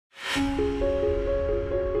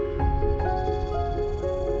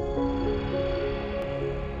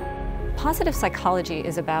Positive psychology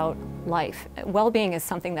is about life. Well-being is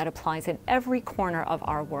something that applies in every corner of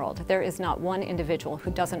our world. There is not one individual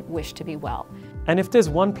who doesn't wish to be well. And if there's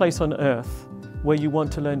one place on earth where you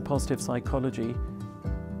want to learn positive psychology,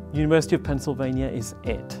 University of Pennsylvania is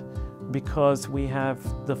it. Because we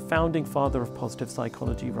have the founding father of positive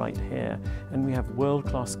psychology right here, and we have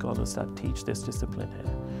world-class scholars that teach this discipline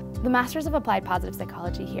here. The Masters of Applied Positive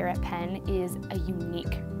Psychology here at Penn is a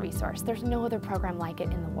unique resource. There's no other program like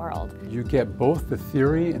it in the world. You get both the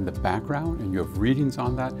theory and the background, and you have readings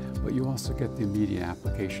on that, but you also get the immediate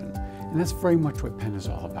application. And that's very much what Penn is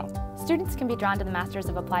all about. Students can be drawn to the Masters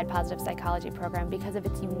of Applied Positive Psychology program because of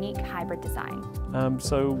its unique hybrid design.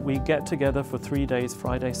 So we get together for 3 days,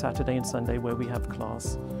 Friday, Saturday and Sunday, where we have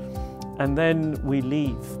class. And then we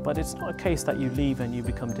leave, but it's not a case that you leave and you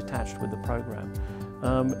become detached with the program.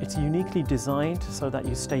 It's uniquely designed so that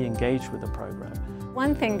you stay engaged with the program.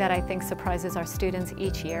 One thing that I think surprises our students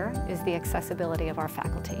each year is the accessibility of our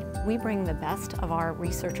faculty. We bring the best of our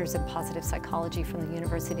researchers in positive psychology from the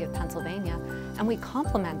University of Pennsylvania, and we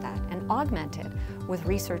complement that and augment it with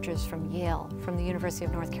researchers from Yale, from the University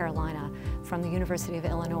of North Carolina, from the University of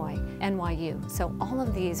Illinois, NYU. So all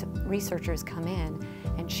of these researchers come in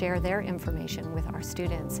and share their information with our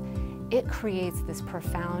students. It creates this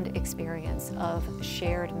profound experience of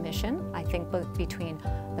shared mission, I think, both between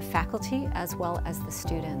the faculty as well as the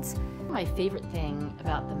students. My favorite thing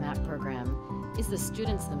about the MAP program is the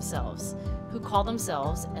students themselves, who call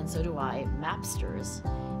themselves, and so do I, Mapsters.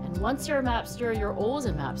 And once you're a Mapster, you're always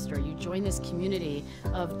a Mapster. You join this community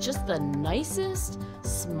of just the nicest,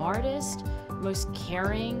 smartest, most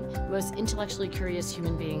caring, most intellectually curious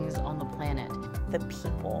human beings on the planet. The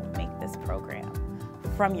people make this program.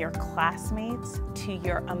 From your classmates to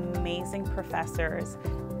your amazing professors,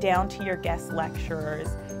 down to your guest lecturers,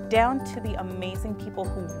 down to the amazing people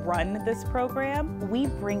who run this program, we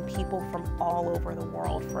bring people from all over the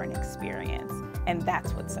world for an experience, and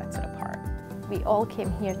that's what sets it apart. We all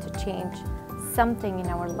came here to change something in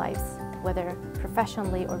our lives, whether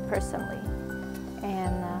professionally or personally.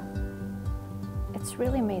 And it's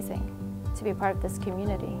really amazing to be part of this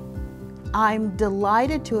community. I'm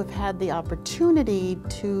delighted to have had the opportunity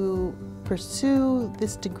to pursue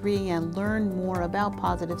this degree and learn more about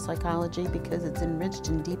positive psychology because it's enriched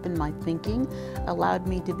and deepened my thinking, allowed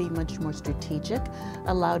me to be much more strategic,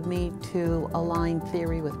 allowed me to align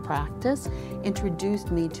theory with practice, introduced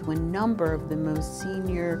me to a number of the most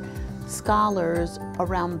senior scholars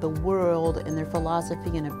around the world and their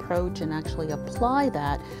philosophy and approach, and actually apply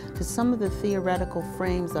that to some of the theoretical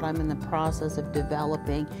frames that I'm in the process of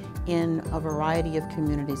developing in a variety of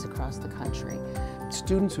communities across the country.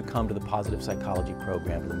 Students who come to the positive psychology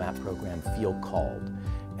program, to the MAP program, feel called.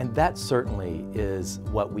 And that certainly is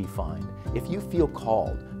what we find. If you feel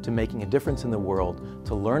called to making a difference in the world,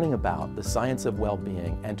 to learning about the science of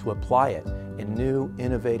well-being, and to apply it in new,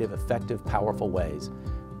 innovative, effective, powerful ways,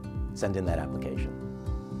 send in that application.